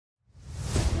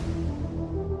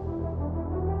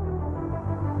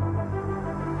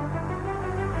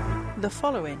The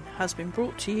following has been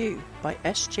brought to you by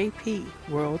SJP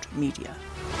World Media.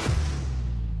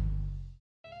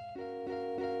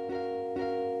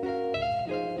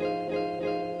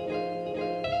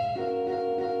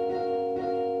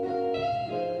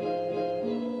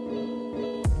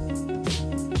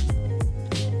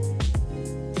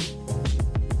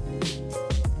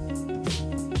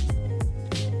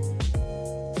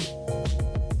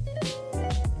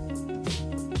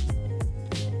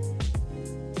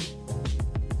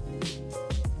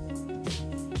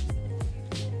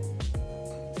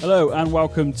 Hello and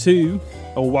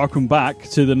welcome back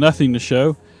to the Nothingness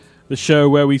Show, the show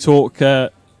where we talk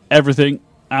everything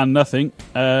and nothing.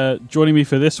 Joining me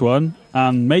for this one,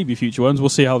 and maybe future ones, we'll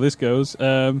see how this goes,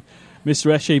 Mr.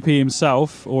 SJP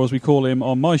himself, or as we call him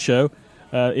on my show,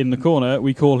 in the corner,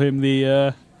 we call him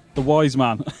the wise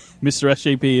man, Mr.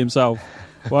 SJP himself.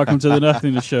 Welcome to the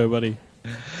Nothingness Show, buddy.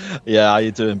 Yeah, how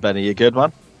you doing, Benny? You good,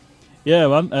 man? Yeah,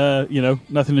 man.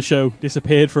 Nothingness Show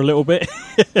disappeared for a little bit,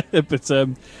 but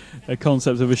a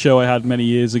concept of a show I had many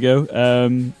years ago.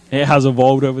 It has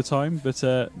evolved over time, but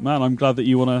man, I'm glad that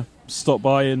you want to stop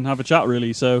by and have a chat.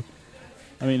 Really, so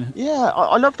I mean, yeah,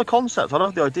 I love the concept. I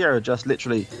love the idea of just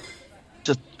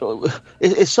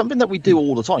it's something that we do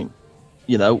all the time.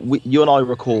 You know, you and I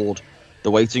record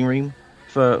the waiting room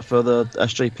for the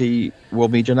SJP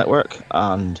World Media Network,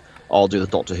 and I'll do the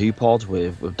Doctor Who pod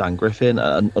with Dan Griffin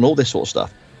and all this sort of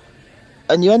stuff.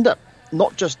 And you end up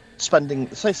not just spending,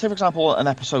 say for example, an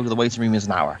episode of the waiting room is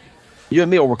an hour. You and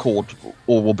me will record,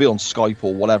 or we'll be on Skype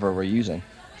or whatever we're using,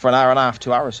 for an hour and a half,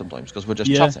 2 hours sometimes, because we're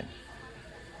just chatting.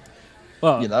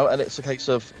 Well, you know, and it's a case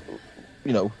of,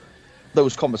 you know,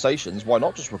 those conversations, why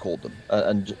not just record them?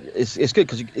 And it's good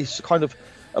because it's kind of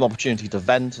an opportunity to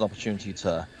vent, an opportunity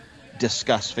to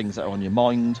discuss things that are on your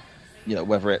mind. You know,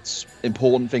 whether it's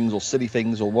important things or silly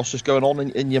things or what's just going on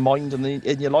in your mind and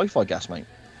in your life, I guess, mate.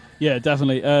 Yeah,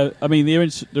 definitely. I mean, the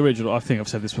original, I think I've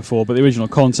said this before, but the original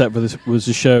concept for this was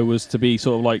the show was to be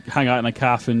sort of like hang out in a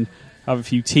cafe and have a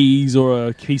few teas or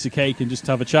a piece of cake and just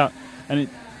have a chat. And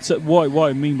so what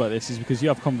I mean by this is because you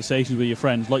have conversations with your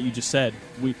friends, like you just said.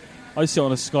 I sit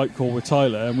on a Skype call with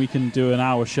Tyler and we can do an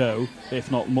hour show,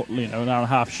 if not, you know, an hour and a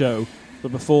half show.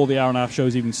 But before the hour and a half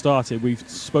show's even started, we've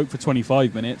spoke for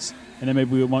 25 minutes, and then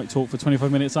maybe we might talk for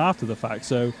 25 minutes after the fact.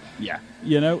 So, yeah,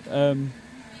 you know,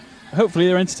 hopefully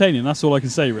they're entertaining. That's all I can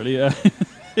say, really.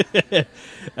 But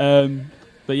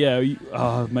yeah,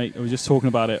 mate, I was just talking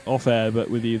about it off air, but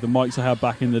with you, the mics I had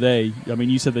back in the day, I mean,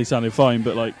 you said they sounded fine,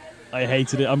 but like, I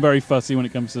hated it. I'm very fussy when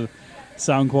it comes to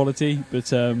sound quality,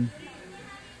 but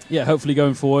yeah, hopefully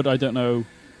going forward, I don't know,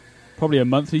 probably a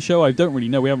monthly show. I don't really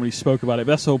know. We haven't really spoke about it,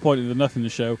 but that's the whole point of the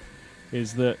Nothingness Show,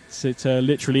 is that it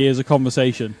literally is a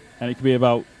conversation, and it can be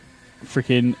about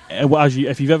freaking,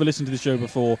 if you've ever listened to the show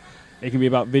before, it can be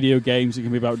about video games, it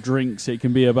can be about drinks, it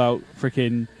can be about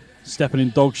freaking stepping in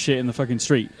dog shit in the fucking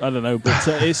street. I don't know, but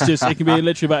it's just, it can be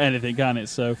literally about anything, can it?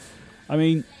 So, I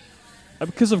mean,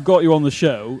 because I've got you on the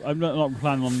show, I'm not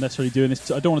planning on necessarily doing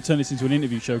this. I don't want to turn this into an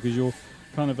interview show because you're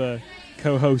kind of a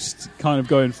co-host kind of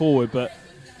going forward, but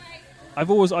I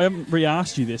haven't really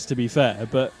asked you this, to be fair,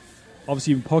 but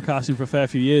obviously you've been podcasting for a fair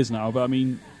few years now, but I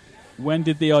mean, when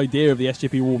did the idea of the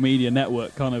SJP World Media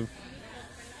Network kind of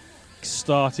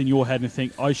start in your head and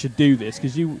think, I should do this?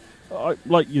 Because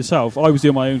like yourself, I was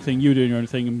doing my own thing, you were doing your own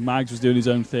thing, and Mags was doing his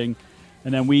own thing,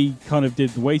 and then we kind of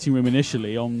did the waiting room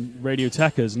initially on Radio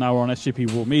Techers, now we're on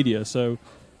SJP World Media. So,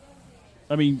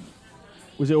 I mean,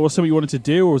 was it always something you wanted to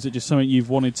do, or was it just something you've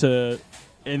wanted to,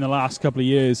 in the last couple of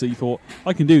years, that you thought,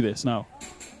 I can do this now?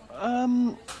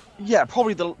 Yeah,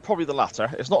 probably the latter.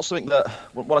 It's not something that,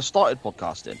 when I started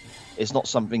podcasting, it's not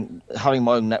something, having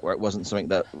my own network wasn't something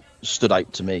that stood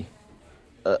out to me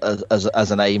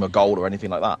as an aim, a goal, or anything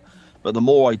like that. But the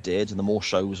more I did, and the more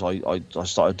shows I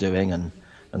started doing,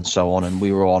 and so on, and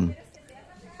we were on,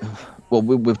 well,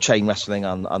 with Chain Wrestling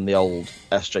and the old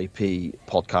SJP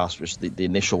podcast, which is the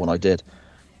initial one I did,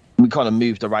 we kind of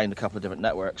moved around a couple of different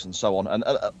networks and so on, and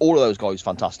all of those guys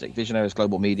fantastic. Visionaries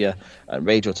Global Media and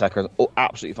Radio Techers,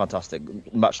 absolutely fantastic.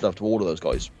 Much love to all of those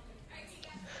guys.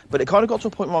 But it kind of got to a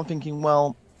point where I'm thinking,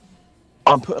 well,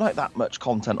 I'm putting out that much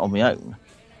content on my own.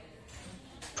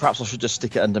 Perhaps I should just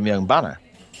stick it under my own banner.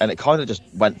 And it kind of just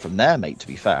went from there, mate, to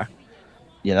be fair.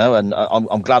 You know, and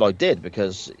I'm glad I did,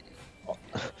 because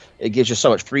it gives you so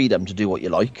much freedom to do what you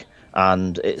like,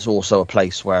 and it's also a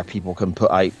place where people can put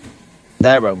out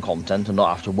their own content and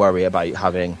not have to worry about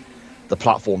having the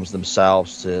platforms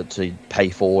themselves to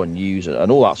pay for and use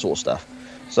and all that sort of stuff.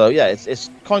 So yeah, it's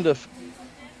just kind of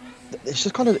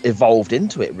evolved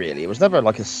into it, really. It was never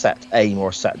like a set aim or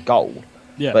a set goal,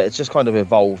 but it's just kind of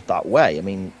evolved that way. I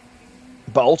mean,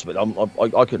 But ultimately,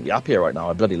 I couldn't be happier right now.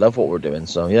 I bloody love what we're doing.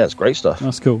 So yeah, it's great stuff.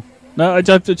 That's cool. No, I've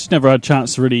just never had a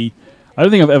chance to really. I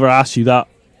don't think I've ever asked you that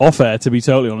off air, to be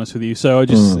totally honest with you. So I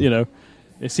just,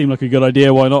 it seemed like a good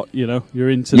idea. Why not? You're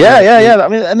into. Yeah. I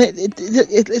mean, and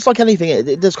it's like anything.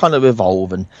 It does kind of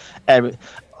evolve, and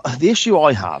the issue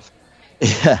I have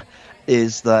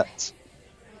is that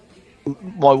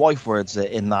my wife words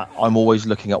it in that I'm always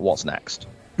looking at what's next.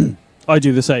 I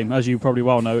do the same, as you probably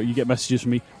well know. You get messages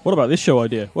from me. What about this show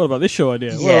idea? What about this show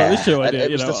idea? What about this show idea?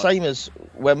 It was the same as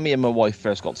when me and my wife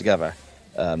first got together.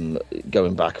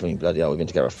 Going back, I mean, bloody hell, we've been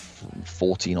together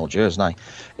 14 odd years now.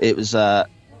 It was. I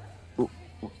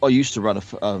used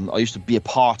to be a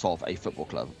part of a football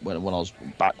club when I was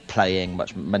back playing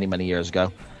many years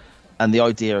ago, and the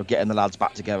idea of getting the lads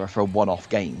back together for a one-off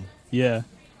game, the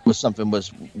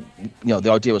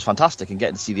idea was fantastic, and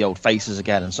getting to see the old faces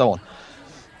again and so on.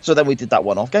 So then we did that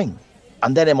one-off game,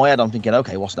 and then in my head I'm thinking,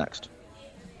 okay, what's next?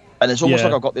 And it's almost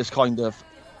like I've got this kind of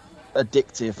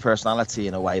addictive personality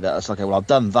in a way that it's like, okay, well, I've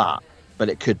done that, but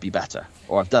it could be better,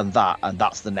 or I've done that, and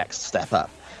that's the next step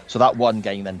up. So that one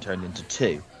game then turned into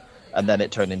two, and then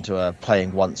it turned into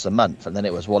playing once a month, and then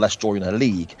it was, well, let's join a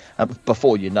league. And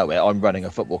before you know it, I'm running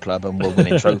a football club and we're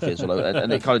winning trophies,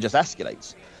 and it kind of just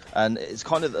escalates. And it's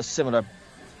kind of a similar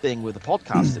thing with the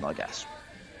podcasting, I guess.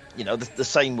 The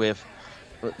same with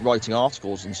writing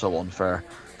articles and so on for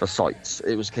sites.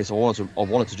 It was a case of I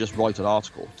wanted to just write an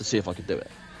article to see if I could do it.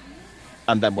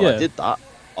 And then when I did that,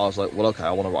 I was like, well, okay,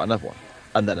 I want to write another one,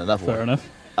 and then another one. Fair enough.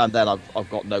 And then I've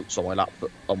got notes on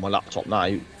my laptop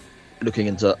now, looking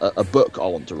into a book I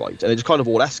want to write, and it just kind of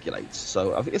all escalates.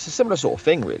 So I think it's a similar sort of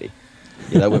thing, really,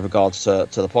 with regards to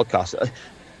the podcast.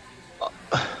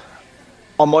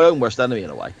 I'm my own worst enemy in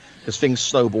a way, because things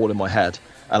snowball in my head,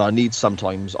 and I need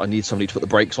somebody to put the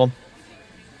brakes on.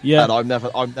 Yeah, and I'm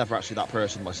never actually that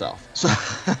person myself. So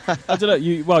I don't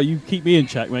know. You keep me in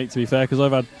check, mate. To be fair, because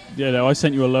I've had, I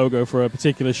sent you a logo for a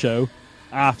particular show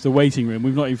after Waiting Room.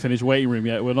 We've not even finished Waiting Room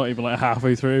yet. We're not even like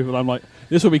halfway through, and I'm like,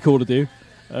 this would be cool to do.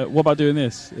 What about doing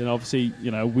this? And obviously,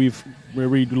 we're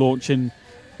relaunching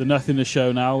the Nothingness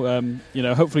show now.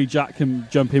 Hopefully Jack can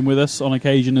jump in with us on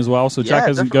occasion as well. So Jack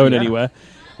isn't going anywhere.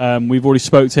 We've already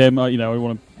spoke to him. Not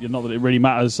that it really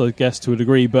matters, I guess, to a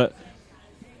degree, but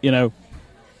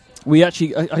we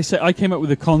actually, I came up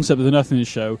with the concept of the Nothingness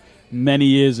show many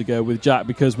years ago with Jack,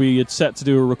 because we had set to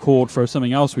do a record for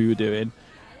something else we were doing,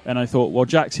 and I thought, well,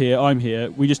 Jack's here, I'm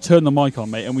here. We just turned the mic on,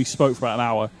 mate, and we spoke for about an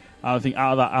hour. And I think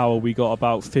out of that hour, we got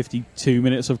about 52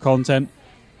 minutes of content,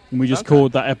 and we just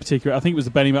called that particular, I think it was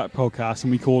the Benny Mac podcast, and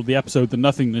we called the episode the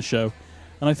Nothingness show.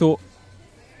 And I thought,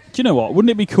 do you know what? Wouldn't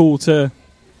it be cool to...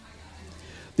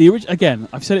 Again,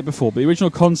 I've said it before, but the original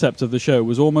concept of the show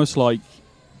was almost like,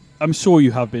 I'm sure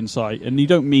you have been, Si, and you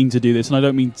don't mean to do this, and I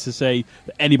don't mean to say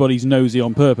that anybody's nosy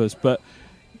on purpose, but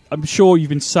I'm sure you've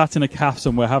been sat in a cafe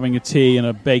somewhere having a tea and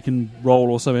a bacon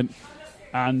roll or something,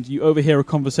 and you overhear a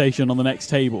conversation on the next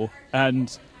table,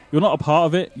 and you're not a part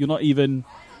of it, you're not even,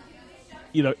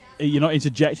 you're not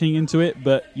interjecting into it,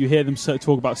 but you hear them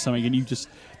talk about something, and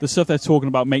the stuff they're talking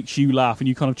about makes you laugh, and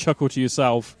you kind of chuckle to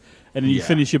yourself, and then you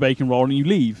finish your bacon roll and you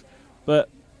leave. But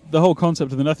the whole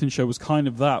concept of the Nothing Show was kind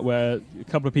of that, where a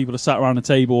couple of people are sat around a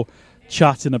table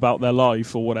chatting about their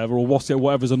life or whatever, or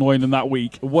whatever's annoying them that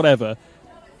week, or whatever.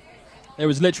 There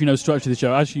was literally no structure to the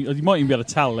show. Actually, you might even be able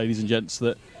to tell, ladies and gents,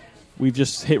 that we've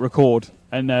just hit record,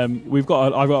 and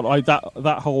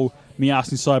that whole me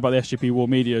asking Si about the SJP War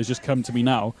Media has just come to me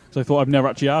now. So I thought I've never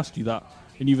actually asked you that,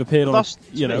 and you've appeared on.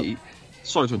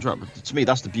 Sorry to interrupt, but to me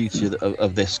that's the beauty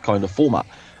of this kind of format.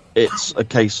 It's a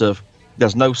case of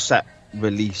there's no set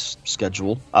release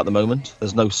schedule at the moment.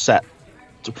 There's no set.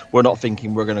 We're not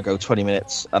thinking we're going to go 20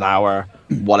 minutes, an hour,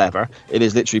 whatever. It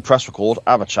is literally press record,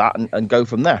 have a chat, and go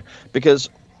from there. Because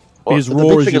the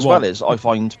big thing as well is I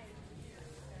find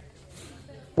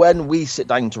when we sit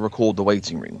down to record the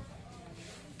Waiting Room,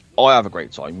 I have a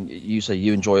great time. You say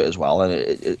you enjoy it as well, and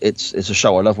it's a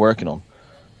show I love working on.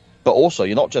 But also,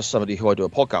 you're not just somebody who I do a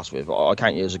podcast with. I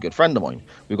count you as a good friend of mine.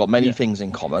 We've got many things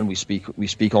in common. We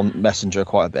speak on Messenger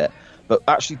quite a bit. But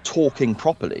actually talking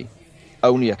properly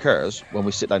only occurs when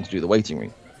we sit down to do the Waiting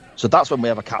Room. So that's when we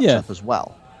have a catch-up as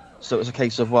well. So it's a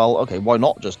case of, well, okay, why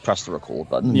not just press the record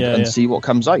button and see what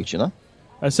comes out,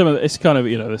 Some of it's kind of,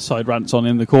 the side rants on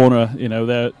in the corner,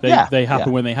 they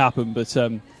happen when they happen. But,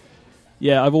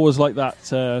 I've always liked that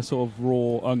sort of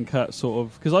raw, uncut sort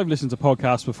of... Because I've listened to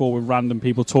podcasts before with random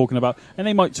people talking about... And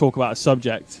they might talk about a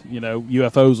subject,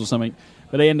 UFOs or something,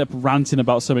 but they end up ranting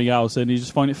about something else, and you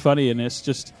just find it funny, and it's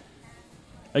just...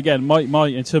 Again, my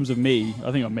in terms of me,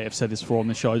 I think I may have said this before on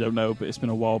the show, I don't know, but it's been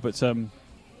a while, but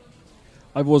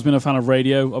I've always been a fan of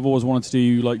radio. I've always wanted to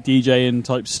do like DJing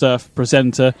type stuff,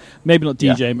 presenter. Maybe not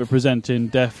DJing, but presenting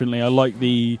definitely. I like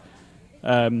the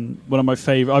one of my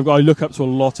favorite. I look up to a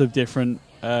lot of different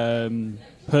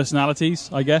personalities,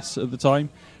 I guess, at the time.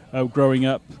 Growing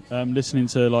up, listening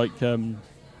to like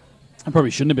I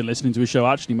probably shouldn't have been listening to a show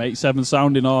actually, mate. Seven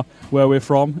Sound in where we're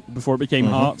from before it became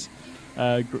Heart.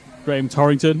 Graham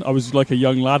Torrington. I was like a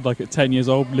young lad, like at 10 years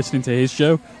old, listening to his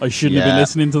show. I shouldn't have been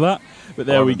listening to that, but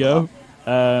there we go.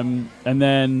 And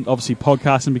then obviously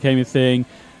podcasting became a thing.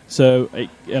 So,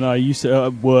 and I used to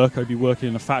at work, I'd be working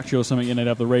in a factory or something, and they'd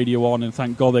have the radio on, and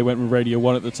thank God they went with Radio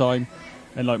 1 at the time.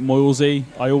 And like Moylesy,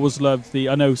 I always loved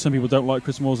I know some people don't like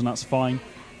Chris Moyles, and that's fine,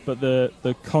 but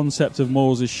the concept of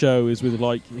Moyles' show is with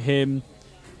like him,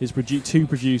 his two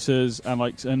producers,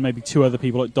 and maybe two other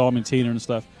people like Dom and Tina and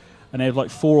stuff, and they have like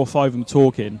 4 or 5 of them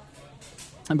talking.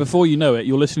 And before you know it,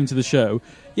 you're listening to the show.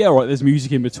 Yeah, all right, there's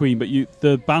music in between, but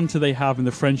the banter they have and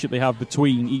the friendship they have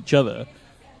between each other,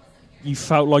 you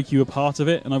felt like you were part of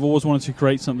it. And I've always wanted to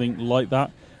create something like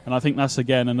that. And I think that's,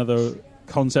 again, another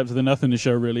concept of the Nothing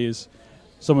Show, really, is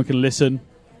someone can listen,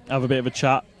 have a bit of a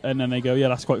chat, and then they go, yeah,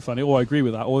 that's quite funny, or I agree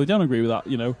with that, or they don't agree with that,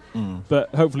 you know.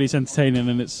 But hopefully it's entertaining,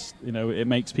 and it's, you know, it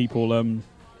makes people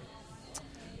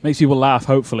laugh,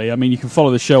 hopefully. I mean, you can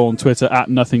follow the show on Twitter at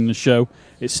Nothing the Show.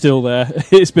 It's still there.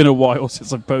 It's been a while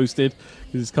since I've posted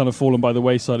because it's kind of fallen by the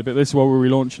wayside a bit. This is why we're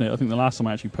relaunching it. I think the last time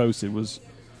I actually posted was,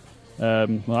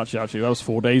 actually, that was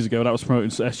 4 days ago. That was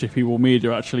promoting SJP World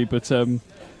Media, actually. But in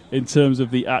terms of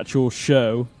the actual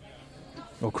show,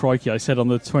 oh, crikey, I said on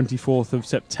the 24th of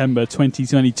September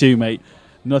 2022, mate,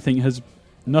 Nothingness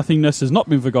has not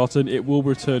been forgotten. It will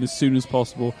return as soon as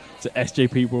possible to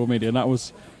SJP World Media. And that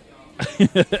was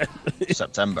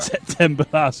September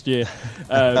last year.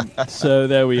 So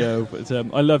there we go. But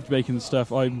I loved making the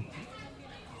stuff. I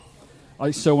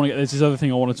still want to get. There's this other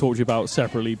thing I want to talk to you about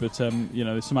separately, but you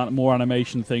know, there's some more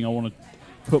animation thing I want to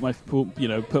put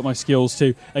my skills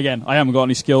to. Again, I haven't got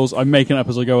any skills. I'm making it up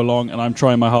as I go along, and I'm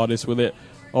trying my hardest with it.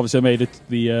 Obviously, I made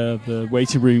the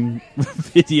waiting room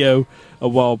video a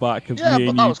while back of me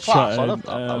and that you was class. chatting. I loved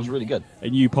that. That was really good.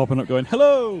 And you popping up going,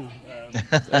 hello!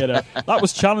 You know, that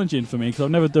was challenging for me because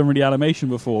I've never done really animation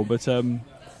before. But the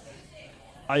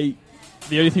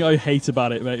only thing I hate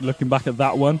about it, mate, looking back at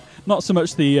that one, not so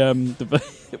much the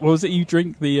what was it you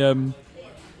drink? The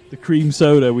cream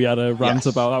soda we had a rant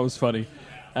about. That was funny.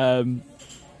 And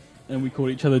we called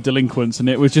each other delinquents, and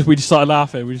we just started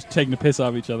laughing. We were just taking the piss out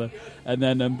of each other. And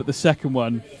then, but the second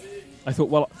one, I thought,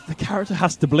 well, the character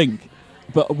has to blink.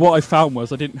 But what I found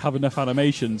was I didn't have enough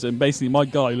animations, and basically my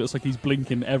guy looks like he's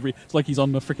blinking it's like he's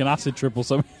on a freaking acid trip or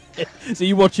something. So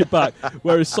you watch it back,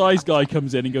 whereas Size Guy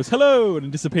comes in and goes, hello, and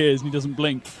then disappears, and he doesn't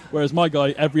blink. Whereas my guy,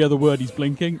 every other word he's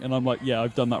blinking, and I'm like, yeah,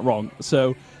 I've done that wrong.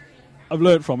 So I've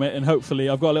learned from it, and hopefully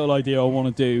I've got a little idea I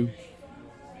want to do,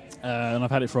 and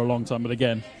I've had it for a long time, but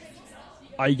again,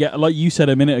 I get, like you said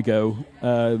a minute ago,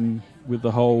 with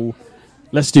the whole,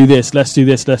 let's do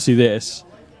this.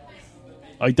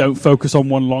 I don't focus on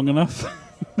one long enough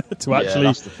to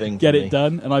actually get it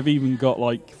done. And I've even got,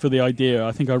 like, for the idea,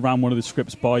 I think I ran one of the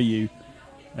scripts by you,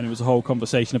 and it was a whole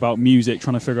conversation about music,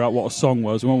 trying to figure out what a song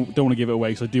was. I don't want to give it away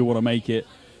because I do want to make it.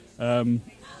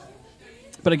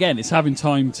 But again, it's having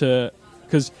time to,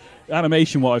 because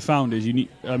animation, what I found is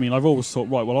I've always thought,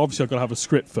 right, well, obviously I've got to have a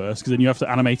script first, because then you have to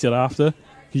animate it after,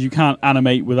 because you can't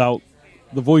animate without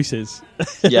the voices.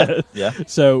 Yeah.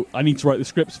 So I need to write the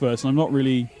scripts first, and I'm not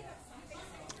really,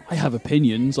 I have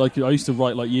opinions. I used to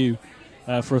write like you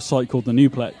for a site called The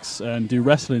Newplex and do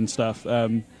wrestling stuff,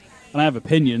 and I have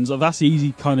opinions. That's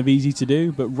kind of easy to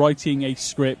do, but writing a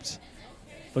script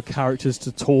for characters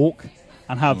to talk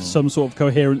and have some sort of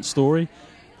coherent story,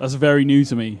 that's very new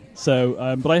to me.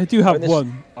 So, but I do have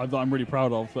one that I'm really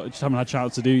proud of, but I just haven't had a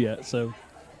chance to do yet. So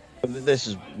this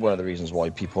is one of the reasons why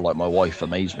people like my wife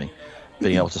amaze me,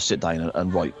 being able to sit down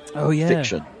and write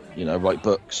fiction, write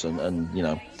books,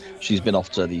 and she's been off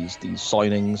to these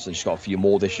signings, and she's got a few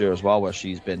more this year as well, where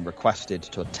she's been requested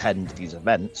to attend these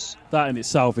events. That in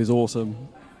itself is awesome.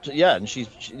 So, yeah, and she's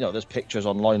there's pictures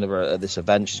online of her at this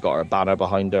event. She's got her banner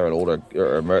behind her and all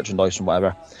her merchandise and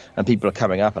whatever. And people are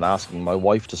coming up and asking my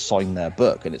wife to sign their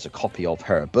book, and it's a copy of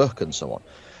her book and so on.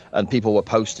 And people were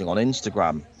posting on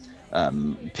Instagram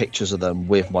pictures of them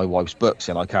with my wife's book,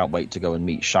 saying, I can't wait to go and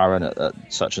meet Sharon at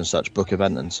such and such book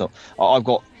event. And so I've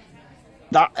got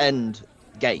that end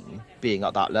game being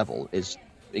at that level is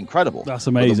incredible. That's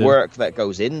amazing. But the work that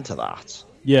goes into that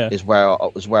is where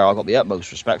I got the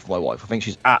utmost respect for my wife. I think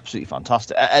she's absolutely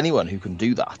fantastic. Anyone who can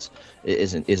do that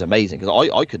is amazing, because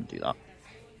I couldn't do that.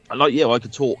 Like I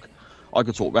could talk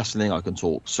wrestling, I can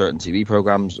talk certain TV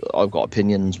programs, I've got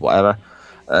opinions, whatever.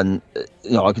 and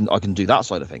I can do that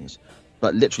side of things.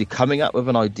 But literally coming up with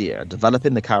an idea,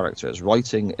 developing the characters,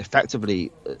 writing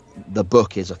effectively, the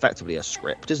book is effectively a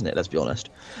script, isn't it? Let's be honest.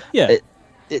 Yeah.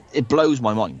 It blows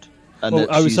my mind. And well,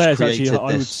 I would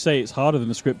say it's harder than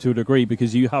a script to a degree,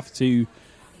 because you have to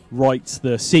write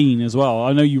the scene as well.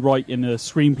 I know you write in a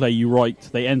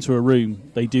screenplay, they enter a room,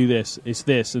 they do this, it's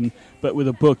this, but with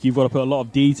a book you've got to put a lot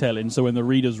of detail in, so when the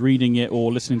reader's reading it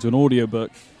or listening to an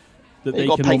audiobook, that you've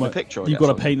got to paint the picture. You've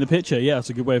got to paint the picture. Yeah, that's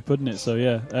a good way of putting it. So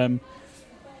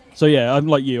yeah, I'm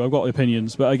like you. I've got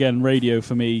opinions, but again, radio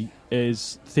for me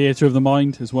is theatre of the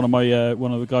mind. Is one of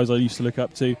the guys I used to look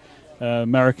up to.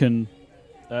 American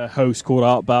host called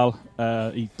Art Bell.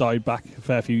 He died back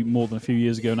more than a few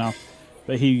years ago now,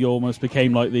 but he almost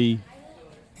became like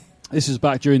this is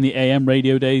back during the AM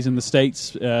radio days in the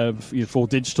States, for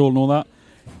digital and all that.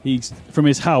 From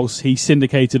his house, he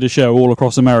syndicated a show all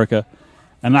across America,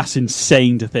 and that's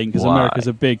insane to think, because America's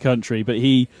a big country. But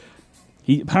he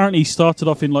apparently started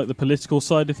off in like the political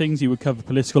side of things. He would cover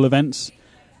political events,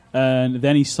 and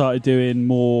then he started doing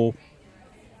more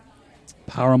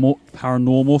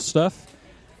paranormal stuff.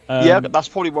 That's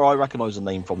probably where I recognise the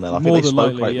name from. Then I think they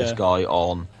spoke about this guy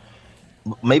on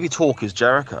maybe Talk Is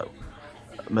Jericho.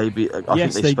 Maybe I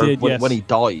think they spoke when he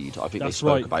died. I think they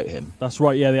spoke about him. That's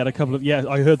right. Yeah, they had a couple of. Yeah,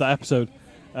 I heard that episode.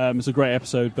 It's a great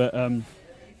episode, but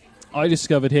I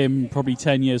discovered him probably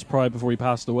 10 years prior before he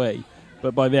passed away.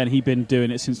 But by then, he'd been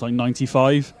doing it since like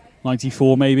 95,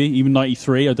 94 maybe, even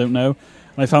 93, I don't know.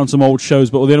 And I found some old shows,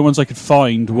 but the only ones I could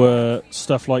find were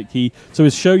stuff like So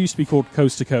his show used to be called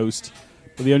Coast to Coast,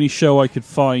 but the only show I could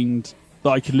find that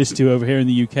I could listen to over here in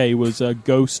the UK was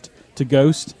Ghost to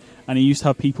Ghost, and he used to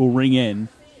have people ring in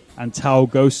and tell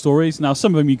ghost stories. Now,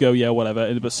 some of them you go, yeah,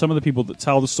 whatever, but some of the people that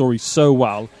tell the story so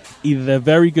well, either they're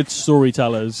very good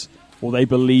storytellers or they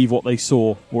believe what they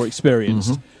saw or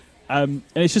experienced. Mm-hmm. And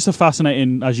it's just a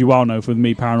fascinating, as you well know, for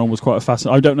me, paranormal was quite a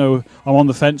fascinating. I don't know, I'm on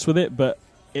the fence with it, but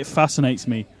it fascinates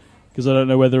me because I don't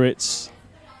know whether it's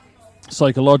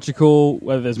psychological,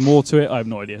 whether there's more to it. I have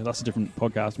no idea. That's a different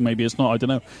podcast. Maybe it's not. I don't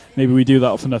know. Maybe we do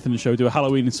that for nothing to show, do a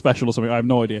Halloween special or something. I have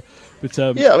no idea. But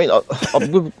yeah, I mean,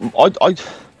 I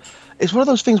it's one of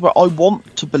those things where I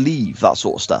want to believe that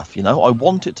sort of stuff. I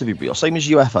want it to be real. Same as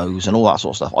UFOs and all that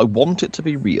sort of stuff. I want it to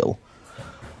be real,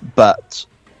 but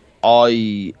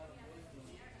I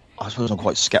suppose I'm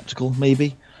quite skeptical,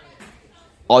 maybe.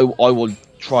 I will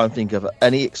try and think of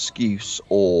any excuse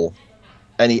or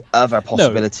any other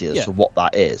possibility as to what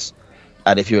that is.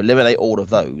 And if you eliminate all of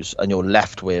those and you're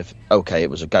left with, okay, it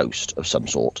was a ghost of some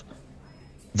sort,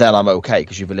 then I'm okay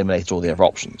because you've eliminated all the other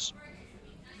options.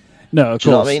 No, of course. Do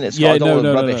you know what I mean? I don't want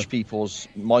to rubbish people's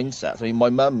mindsets. I mean, my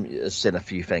mum has seen a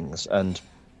few things, and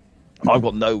I've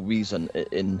got no reason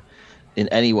in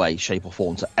any way, shape or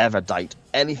form to ever doubt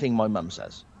anything my mum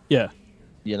says. Yeah.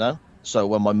 So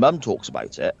when my mum talks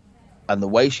about it and the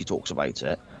way she talks about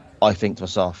it, I think to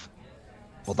myself,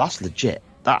 well, that's legit.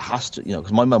 That has to,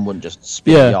 because my mum wouldn't just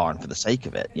spin the yarn for the sake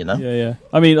of it, Yeah.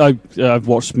 I mean, I've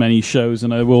watched many shows,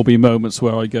 and there will be moments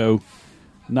where I go,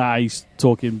 nah, he's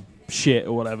talking shit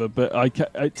or whatever, but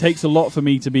it takes a lot for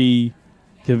me to be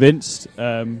convinced.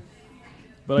 But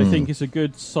I think it's a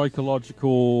good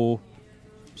psychological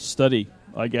study,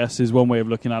 I guess, is one way of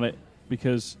looking at it,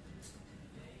 because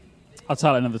I'll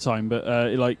tell it another time, but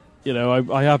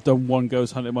I have done one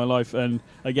ghost hunt in my life, and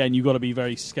again, you've got to be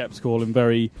very skeptical and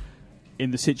very,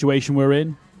 in the situation we're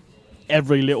in,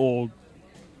 every little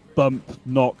bump,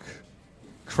 knock,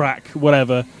 crack,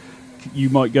 whatever,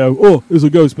 you might go, oh, there's a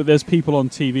ghost. But there's people on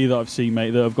TV that I've seen, mate,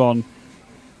 that have gone,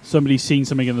 somebody's seen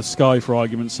something in the sky, for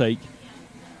argument's sake.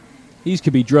 These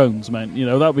could be drones, man.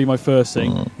 That would be my first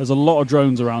thing. There's a lot of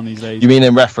drones around these days. You mean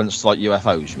in reference to like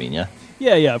UFOs, you mean, yeah?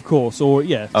 Yeah, of course. Or,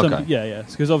 yeah. Okay.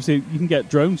 Because obviously you can get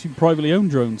drones. You can privately own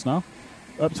drones now.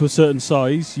 Up to a certain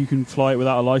size, you can fly it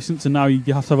without a license, and now you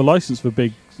have to have a license for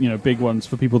big ones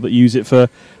for people that use it for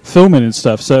filming and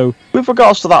stuff. So, with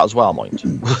regards to that as well, mind.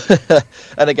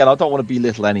 And again, I don't want to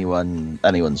belittle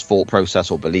anyone's thought process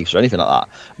or beliefs or anything like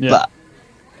that. Yeah. But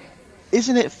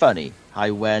isn't it funny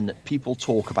how when people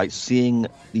talk about seeing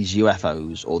these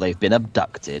UFOs or they've been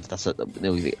abducted,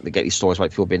 they get these stories about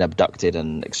people being abducted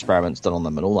and experiments done on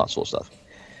them and all that sort of stuff.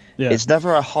 Yeah. It's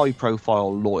never a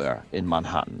high-profile lawyer in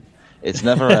Manhattan. It's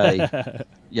never a,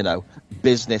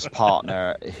 business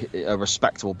partner, a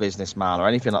respectable businessman or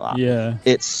anything like that. Yeah.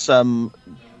 It's some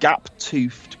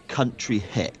gap-toothed country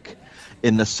hick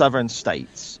in the southern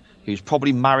states who's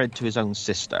probably married to his own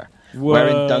sister,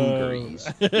 wearing dungarees,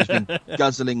 who's been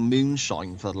guzzling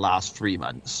moonshine for the last 3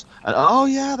 months. And, oh,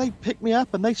 yeah, they picked me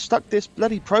up and they stuck this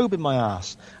bloody probe in my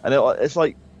ass. And it's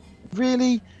like,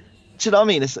 really? Do you know what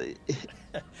I mean?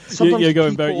 You're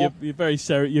going very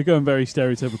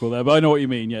stereotypical there, but I know what you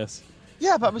mean. Yes.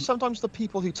 Yeah, but I mean, sometimes the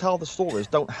people who tell the stories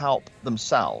don't help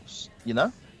themselves. You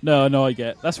know. No, I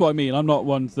get. That's what I mean. I'm not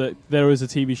one that there is a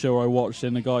TV show I watched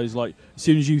and the guy's like, as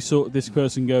soon as you saw this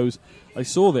person goes, I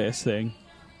saw this thing,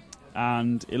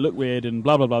 and it looked weird and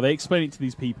blah blah blah. They explain it to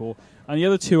these people, and the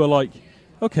other two are like,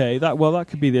 okay, that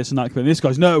could be this and that could be. And this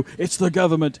guy's, no, it's the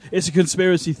government, it's a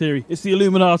conspiracy theory, it's the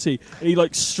Illuminati. And he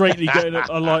like straightly getting it.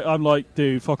 I'm like,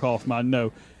 dude, fuck off, man.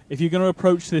 No, if you're going to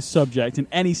approach this subject and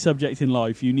any subject in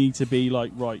life, you need to be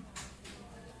like, right,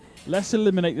 let's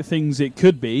eliminate the things it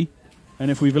could be, and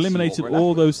if we've eliminated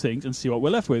all those things, and see what we're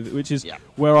left with, which is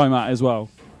where I'm at as well.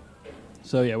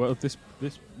 So yeah, well, this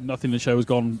nothing in the show has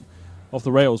gone off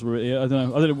the rails. Really. I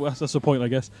don't know. That's the point, I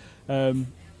guess.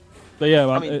 But yeah,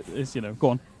 man, I mean, it's go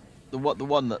on. The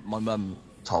one that my mum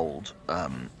told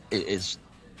is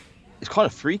kind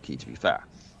of freaky, to be fair.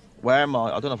 I don't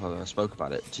know if I've ever spoke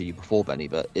about it to you before, Benny,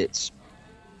 but it's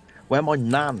where my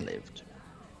nan lived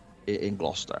in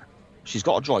Gloucester. She's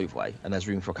got a driveway and there's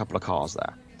room for a couple of cars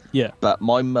there. Yeah. But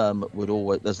my mum would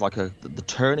always, there's like the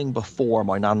turning before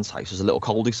my nan's house is a little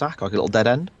cul-de-sac, like a little dead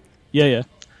end. Yeah.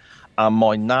 And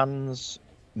my nan's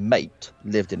mate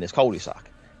lived in this cul-de-sac.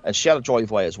 And she had a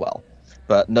driveway as well,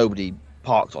 but nobody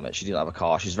parked on it. She didn't have a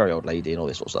car. She's a very old lady and all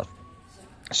this sort of stuff.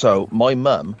 So my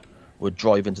mum would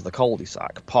drive into the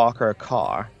cul-de-sac, park her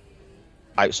car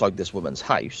outside this woman's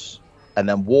house, and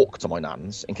then walk to my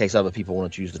nan's in case other people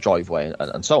wanted to use the driveway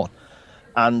and so on.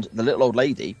 And the little old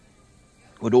lady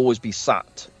would always be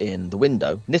sat in the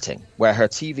window knitting, where her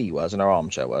TV was and her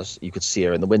armchair was. You could see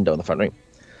her in the window in the front room.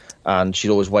 And she'd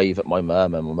always wave at my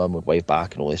mum, and my mum would wave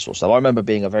back and all this sort of stuff. I remember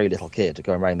being a very little kid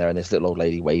going around there and this little old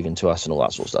lady waving to us and all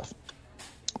that sort of stuff.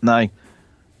 Now,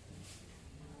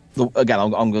 again,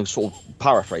 I'm going to sort of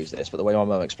paraphrase this, but the way my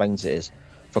mum explains it is,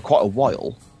 for quite a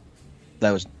while,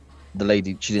 there was the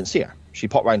lady, she didn't see her. She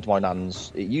popped round to my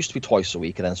nan's. It used to be twice a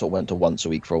week, and then sort of went to once a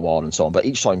week for a while and so on. But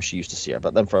each time she used to see her.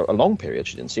 But then for a long period,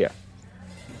 she didn't see her.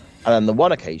 And then the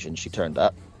one occasion she turned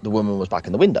up, the woman was back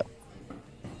in the window.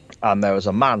 And there was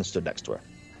a man stood next to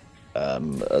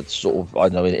her. Sort of, I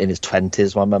don't know, in his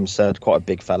 20s, my mum said, quite a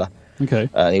big fella. Okay.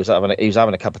 And he was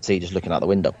having a cup of tea just looking out the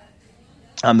window.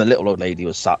 And the little old lady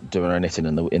was sat doing her knitting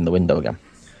in the window again.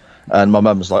 And my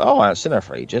mum was like, oh, I haven't seen her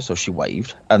for ages. So she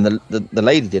waved. And the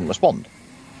lady didn't respond.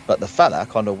 But the fella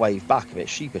kind of waved back a bit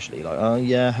sheepishly, like, oh,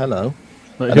 yeah, hello.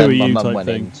 Like, and then my mum went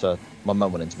into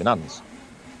my nan's.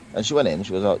 And she went in,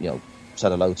 she was,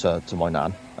 said hello to my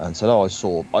nan and said, oh,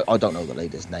 I don't know the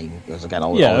lady's name because, again, I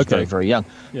was very, very young.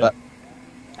 Yeah. But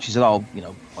she said, oh,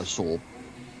 I saw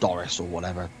Doris or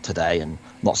whatever today and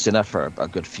not seen her for a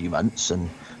good few months. And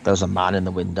there was a man in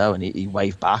the window and he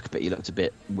waved back, but he looked a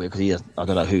bit weird because I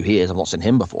don't know who he is. I've not seen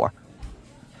him before.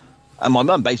 And my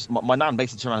nan basically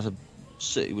turned around and said,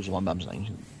 Sue, which is my mum's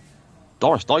name,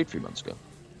 Doris died 3 months ago.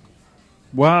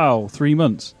 Wow, 3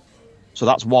 months. So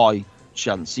that's why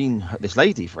she hadn't seen this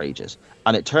lady for ages.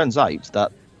 And it turns out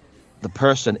that the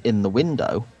person in the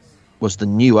window was the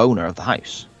new owner of the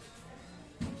house.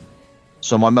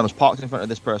 So my mum was parked in front of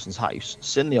this person's house,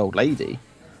 seen the old lady,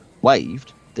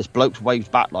 waved. This bloke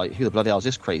waved back like, who the bloody hell is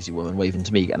this crazy woman waving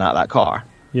to me getting out of that car?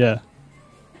 Yeah.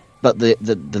 But the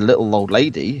little old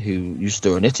lady who used to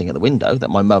do her knitting at the window,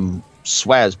 that my mum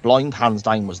swears blind hands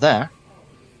down was there,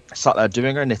 sat there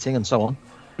doing her knitting and so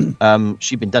on,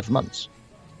 she'd been dead for months.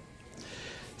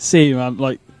 See, man,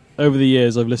 like, over the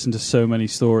years I've listened to so many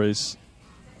stories,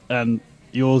 and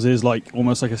yours is like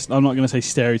almost like I'm not going to say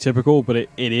stereotypical, but it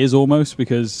is almost,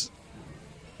 because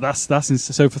that's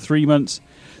so for 3 months.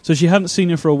 So she hadn't seen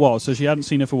her for a while. So she hadn't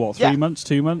seen her for what, 3 months,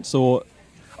 2 months, or...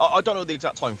 I don't know the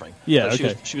exact time frame. Yeah,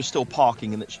 okay. She was still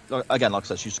parking, and again, like I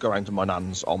said, she used to go around to my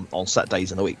nan's on set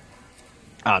days in the week,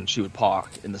 and she would park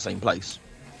in the same place.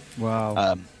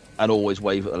 Wow. And always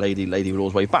wave at the lady. Lady would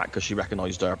always wave back because she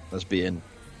recognised her as being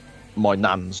my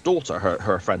nan's daughter,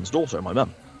 her friend's daughter, my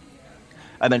mum.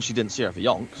 And then she didn't see her for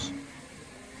yonks.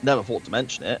 Never thought to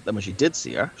mention it. Then when she did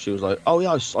see her, she was like, "Oh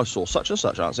yeah, I saw such and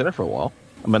such. I haven't seen her for a while."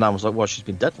 And my nan was like, "Well, she's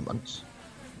been dead for months,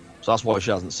 so that's why she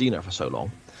hasn't seen her for so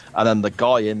long." And then the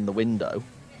guy in the window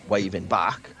waving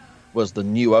back was the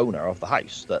new owner of the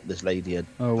house that this lady had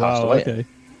passed away in.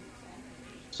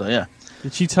 So, yeah.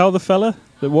 Did she tell the fella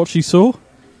that what she saw?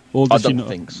 Or did I she don't not?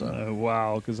 think so. Oh,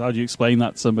 wow, because how do you explain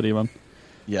that to somebody, man?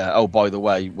 Yeah, oh, by the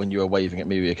way, when you were waving at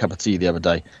me with a cup of tea the other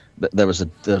day, there was a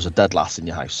dead lass in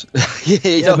your house.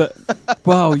 But,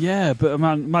 well, yeah, but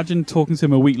man, imagine talking to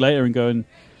him a week later and going,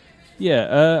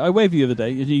 yeah, I waved you the other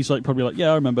day, and he's like, probably like,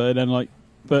 yeah, I remember, and then like,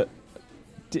 but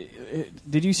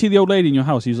did you see the old lady in your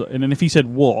house? He's like, and then if he said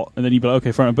what, and then you'd be like,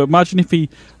 okay, fair enough. But imagine if he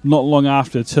not long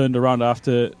after turned around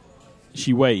after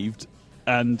she waved,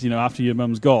 and after your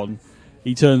mum's gone,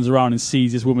 he turns around and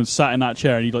sees this woman sat in that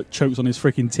chair, and he like chokes on his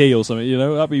freaking tea or something.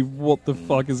 That'd be what the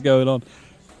fuck is going on?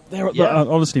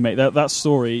 Honestly, mate, that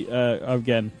story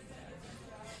again.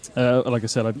 Like I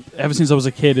said, ever since I was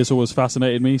a kid, it's always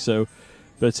fascinated me. So,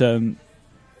 but I've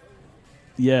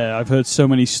heard so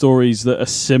many stories that are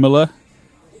similar,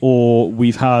 or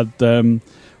we've had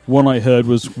one I heard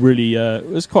was really it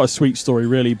was quite a sweet story,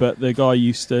 really. But the guy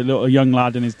a young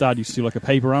lad and his dad used to do like a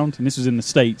paper round, and this was in the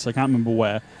States. I can't remember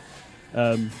where.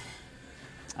 And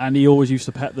he always used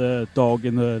to pet the dog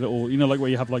in the little, like where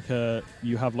you have an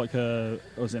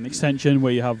extension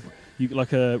where where you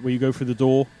go through the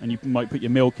door and you might put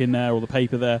your milk in there or the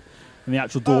paper there, and the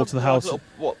actual door to the house.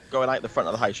 Going out the front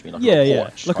of the house? You mean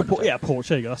porch? Porch.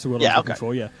 There you go. That's the word I was looking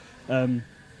for. Yeah. And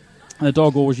the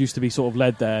dog always used to be sort of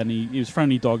led there, and he was a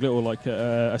friendly dog,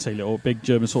 little big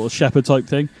German sort of shepherd type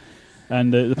thing.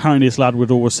 And apparently this lad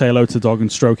would always say hello to the dog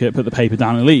and stroke it, put the paper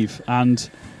down and leave. And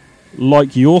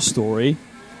like your story,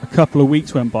 a couple of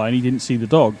weeks went by and he didn't see the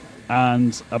dog.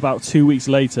 And about 2 weeks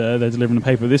later, they're delivering the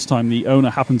paper. This time, the owner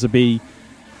happened to he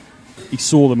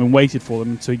saw them and waited for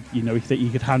them so he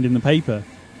could hand in the paper.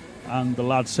 And the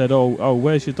lad said, "Oh,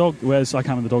 where's your dog? I can't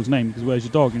remember the dog's name, because where's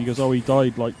your dog?" And he goes, "Oh, he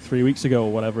died like 3 weeks ago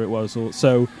or whatever it was."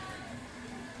 So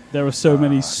there are so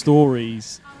many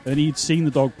stories, and he'd seen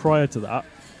the dog prior to that,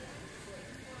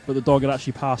 but the dog had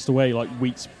actually passed away like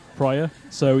weeks prior.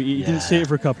 So he didn't see it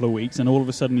for a couple of weeks, and all of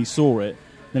a sudden he saw it.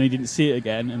 Then he didn't see it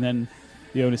again, and then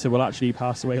the owner said, "Well, actually, he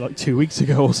passed away like 2 weeks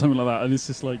ago," or something like that. And it's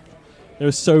just like there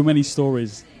are so many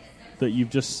stories that you've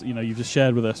just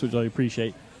shared with us, which I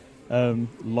appreciate.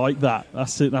 Like that.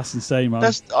 That's it. That's insane, man.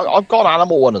 I've got an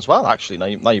animal one as well,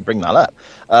 actually. Now you bring that up.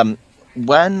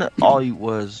 When I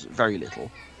was very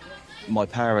little, my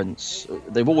parents,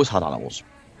 they've always had animals.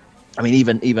 I mean,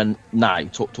 even now,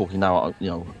 talking now,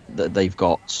 they've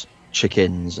got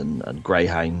chickens and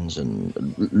greyhounds and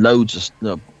loads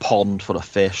of pond full of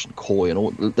fish and koi and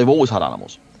all. They've always had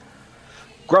animals.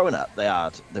 Growing up,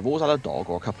 they've always had a dog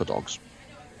or a couple of dogs.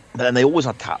 But then they always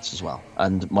had cats as well.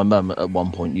 And my mum at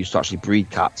one point used to actually breed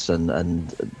cats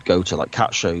and go to like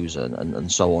cat shows and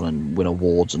so on and win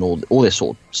awards and all this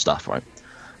sort of stuff, right?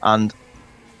 And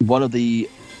one of the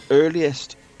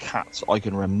earliest cats I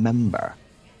can remember,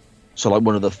 so like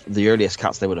one of the earliest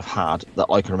cats they would have had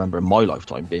that I can remember in my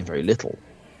lifetime being very little,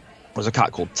 was a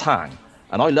cat called Tang.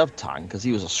 And I loved Tang because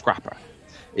he was a scrapper.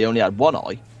 He only had one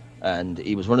eye, and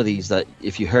he was one of these that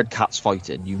if you heard cats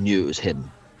fighting, you knew it was him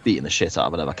beating the shit out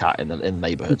of another cat in the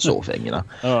neighbourhood sort of thing,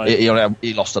 Right.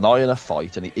 He lost an eye in a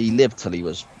fight, and he lived till he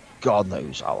was God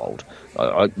knows how old,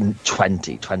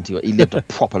 20. He lived a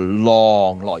proper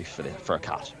long life for a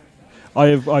cat.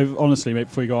 I've honestly, mate,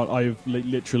 before you go on, I've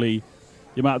literally,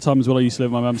 the amount of times when I used to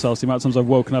live at my mum's house, the amount of times I've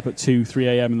woken up at 2, 3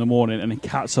 a.m. in the morning and the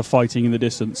cats are fighting in the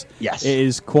distance. Yes. It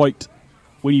is quite,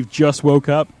 when you've just woke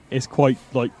up, it's quite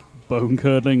like bone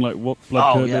curdling, like what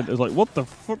blood curdling. Yeah. It's like, what the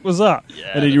fuck was that?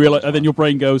 Yeah, and then you realise, and then your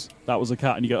brain goes, that was a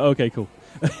cat, and you go, okay, cool.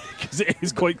 Because it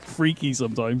is quite freaky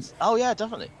sometimes. Oh yeah,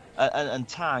 definitely. And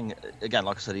Tang, again,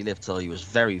 like I said, he lived till he was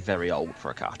very, very old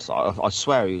for a cat. So I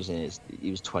swear he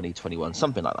was 20, 21,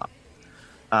 something like that.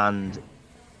 And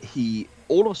he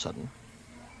all of a sudden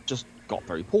just got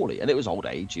very poorly, and it was old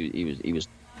age. He was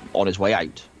on his way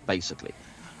out, basically,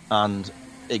 and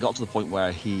it got to the point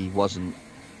where he wasn't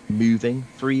moving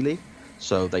freely.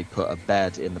 So they put a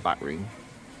bed in the back room,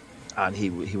 and he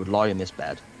would lie in this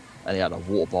bed, and he had a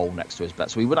water bowl next to his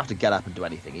bed, so he wouldn't have to get up and do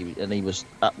anything. He was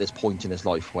at this point in his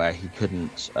life where he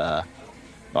couldn't. I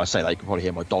say that, you can probably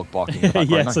hear my dog barking in the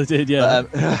background. Yes, now. I did.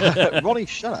 Yeah, Ronnie,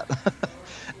 shut up.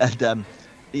 And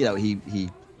he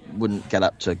wouldn't get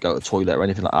up to go to the toilet or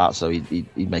anything like that, so he'd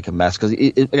make a mess because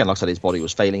again, like I said, his body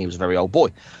was failing. He was a very old boy,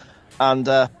 and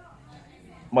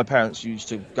my parents used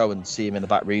to go and see him in the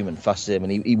back room and fuss him,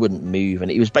 and he wouldn't move.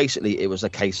 And it was a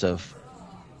case of,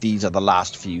 these are the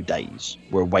last few days,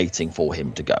 we're waiting for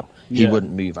him to go. He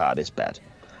wouldn't move out of this bed,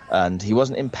 and he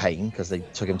wasn't in pain because they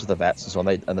took him to the vets and so on.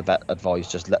 And the vet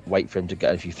advised just wait for him to go.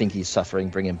 If you think he's suffering,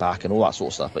 bring him back and all that sort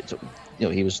of stuff. But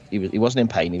he wasn't in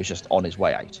pain. He was just on his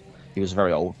way out. He was a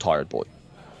very old, tired boy.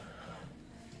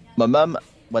 My mum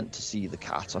went to see the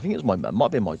cat. I think it was my mum, might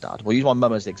have been my dad. We'll use my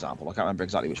mum as the example. I can't remember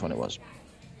exactly which one it was.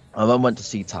 My mum went to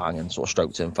see Tang and sort of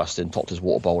stroked him, fussed him, topped his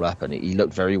water bowl up, and he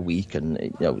looked very weak, and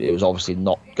it was obviously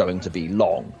not going to be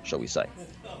long, shall we say.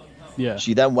 Yeah.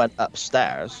 She then went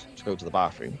upstairs to go to the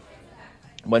bathroom.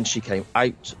 When she came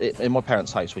out, in my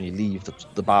parents' house, when you leave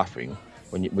the bathroom,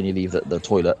 when you leave the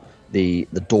toilet, the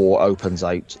door opens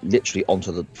out literally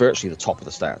onto virtually the top of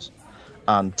the stairs,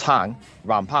 and Tang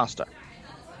ran past her,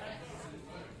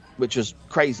 which was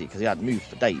crazy because he hadn't moved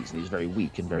for days and he was very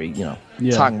weak and very,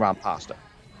 Tang ran past her.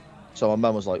 So my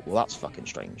mum was like, well, that's fucking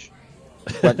strange.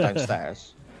 Went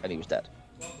downstairs and he was dead.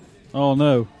 Oh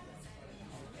no.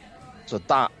 So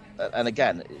that, and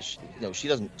again, she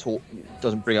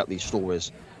doesn't bring up these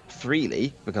stories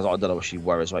freely because I don't know if she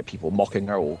worries about people mocking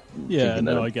her or thinking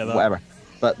I get that. Whatever.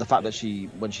 But the fact that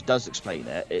when she does explain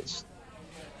it,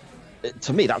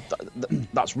 to me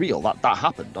that's real. That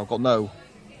happened. I've got no,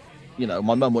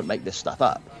 my mum wouldn't make this stuff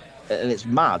up, and it's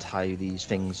mad how these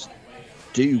things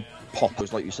do pop.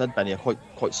 Like you said, Benny, are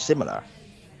quite similar.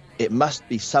 It must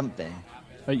be something.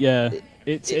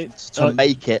 It's to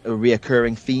make it a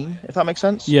reoccurring theme, if that makes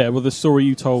sense. Yeah, well, the story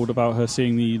you told about her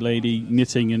seeing the lady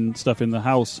knitting and stuff in the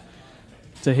house.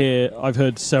 I've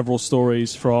heard several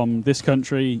stories from this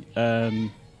country,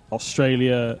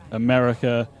 Australia,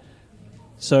 America.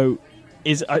 So,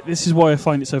 this is why I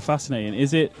find it so fascinating.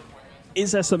 Is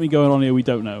there something going on here we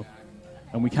don't know,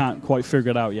 and we can't quite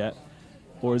figure it out yet,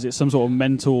 or is it some sort of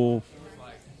mental?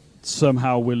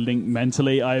 Somehow we're linked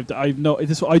mentally. I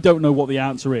don't know what the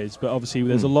answer is, but obviously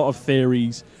there's a lot of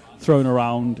theories thrown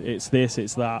around. It's this,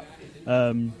 it's that.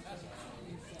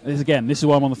 This is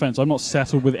why I'm on the fence. I'm not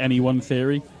settled with any one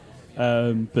theory,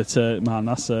 but man,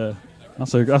 that's a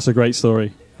great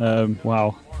story.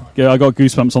 Wow, I got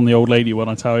goosebumps on the old lady when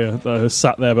I tell you.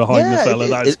 Sat there behind the fella.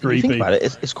 That is creepy. Think about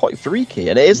it, it's quite freaky,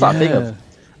 and it is that thing of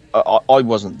I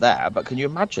wasn't there, but can you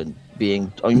imagine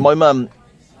being? I mean, my mum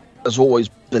has always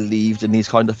believed in these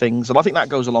kind of things, and I think that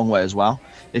goes a long way as well.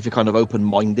 If you're kind of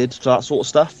open-minded to that sort of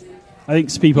stuff. I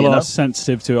think people are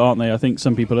sensitive to it, aren't they? I think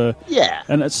some people are... Yeah.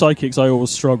 And at psychics, I always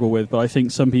struggle with, but I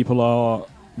think some people are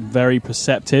very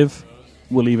perceptive.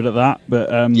 We'll leave it at that.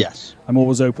 But yes. I'm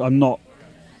always open. I'm not...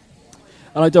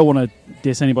 And I don't want to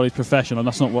diss anybody's profession, and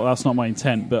that's not my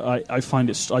intent, but I find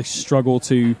I struggle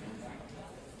to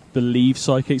believe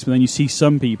psychics, but then you see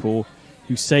some people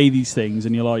who say these things,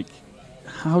 and you're like,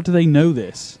 how do they know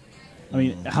this? I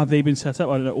mean, have they been set up?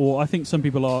 I don't know. Or I think some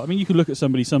people are... I mean, you can look at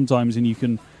somebody sometimes and you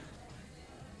can...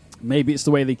 Maybe it's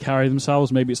the way they carry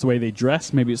themselves, maybe it's the way they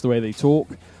dress, maybe it's the way they talk,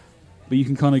 but you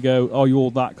can kind of go, oh,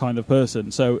 you're that kind of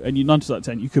person. So, and you 9 to that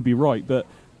 10, you could be right, but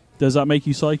does that make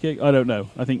you psychic? I don't know.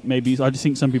 I just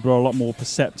think some people are a lot more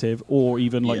perceptive, or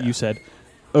even, like you said,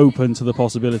 open to the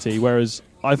possibility, whereas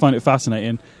I find it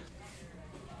fascinating,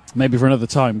 maybe for another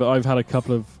time, but I've had a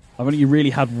couple of... I've only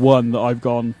really had one that I've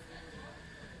gone,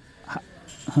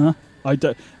 huh? I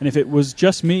don't, and if it was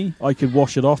just me, I could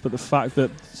wash it off, but the fact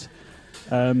that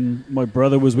my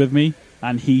brother was with me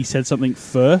and he said something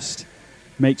first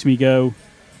makes me go,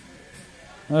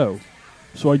 oh,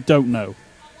 so I don't know.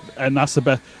 And that's the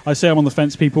best. I say I'm on the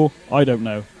fence, people. I don't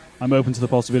know. I'm open to the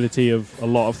possibility of a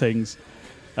lot of things.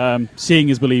 Seeing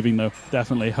is believing, though.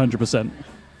 Definitely, 100%.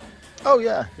 Oh,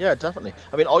 yeah. Yeah, definitely.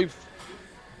 I mean,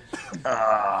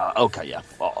 okay, yeah.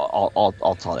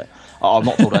 I'll tell it. I've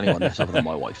not told anyone this other than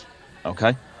my wife.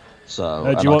 Okay? So,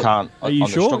 are you sure? I'm going to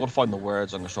struggle to find the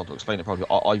words. I'm going to struggle to explain it probably.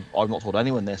 I've not told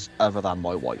anyone this other than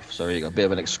my wife. So there you go. A bit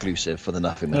of an exclusive for the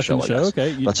Nothingness show, I guess.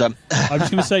 Okay. But, I'm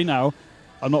just going to say now,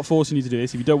 I'm not forcing you to do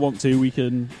this. If you don't want to, we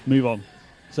can move on.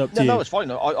 It's up to you. No, it's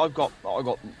fine. I've got.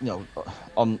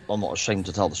 I'm not ashamed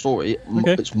to tell the story.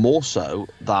 Okay. It's more so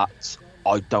that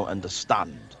I don't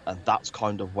understand, and that's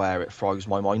kind of where it frogs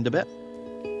my mind a bit.